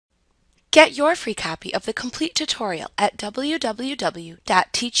Get your free copy of the complete tutorial at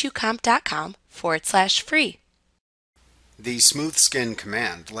www.teachucomp.com/free. The Smooth Skin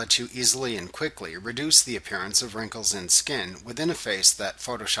command lets you easily and quickly reduce the appearance of wrinkles in skin within a face that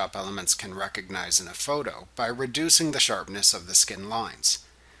Photoshop Elements can recognize in a photo by reducing the sharpness of the skin lines.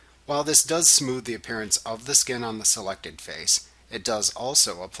 While this does smooth the appearance of the skin on the selected face, it does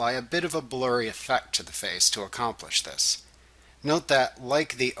also apply a bit of a blurry effect to the face to accomplish this. Note that,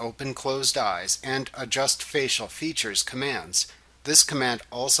 like the Open Closed Eyes and Adjust Facial Features commands, this command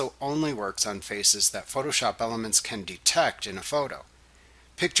also only works on faces that Photoshop Elements can detect in a photo.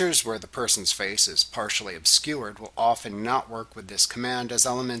 Pictures where the person's face is partially obscured will often not work with this command, as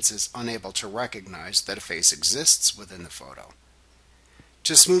Elements is unable to recognize that a face exists within the photo.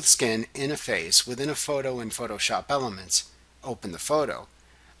 To smooth skin in a face within a photo in Photoshop Elements, open the photo,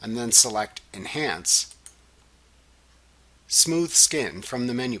 and then select Enhance, Smooth Skin from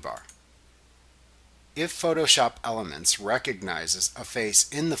the menu bar. If Photoshop Elements recognizes a face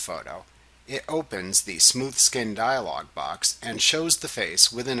in the photo, it opens the Smooth Skin dialog box and shows the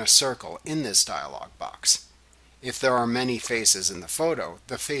face within a circle in this dialog box. If there are many faces in the photo,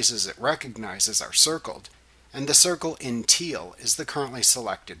 the faces it recognizes are circled, and the circle in teal is the currently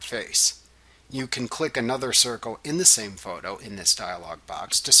selected face. You can click another circle in the same photo in this dialog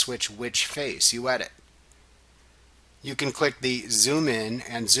box to switch which face you edit. You can click the Zoom In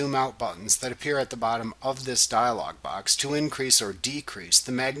and Zoom Out buttons that appear at the bottom of this dialog box to increase or decrease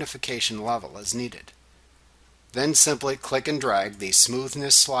the magnification level as needed. Then simply click and drag the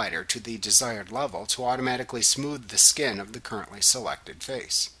smoothness slider to the desired level to automatically smooth the skin of the currently selected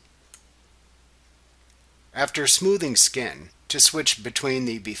face. After smoothing skin, to switch between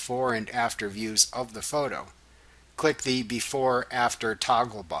the before and after views of the photo, click the Before/After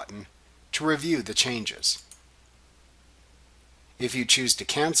toggle button to review the changes. If you choose to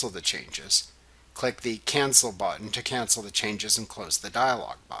cancel the changes, click the Cancel button to cancel the changes and close the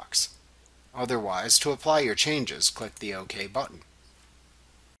dialog box. Otherwise, to apply your changes, click the OK button.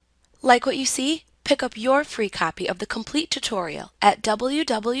 Like what you see? Pick up your free copy of the complete tutorial at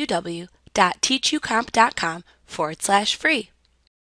www.teachucomp.com/free.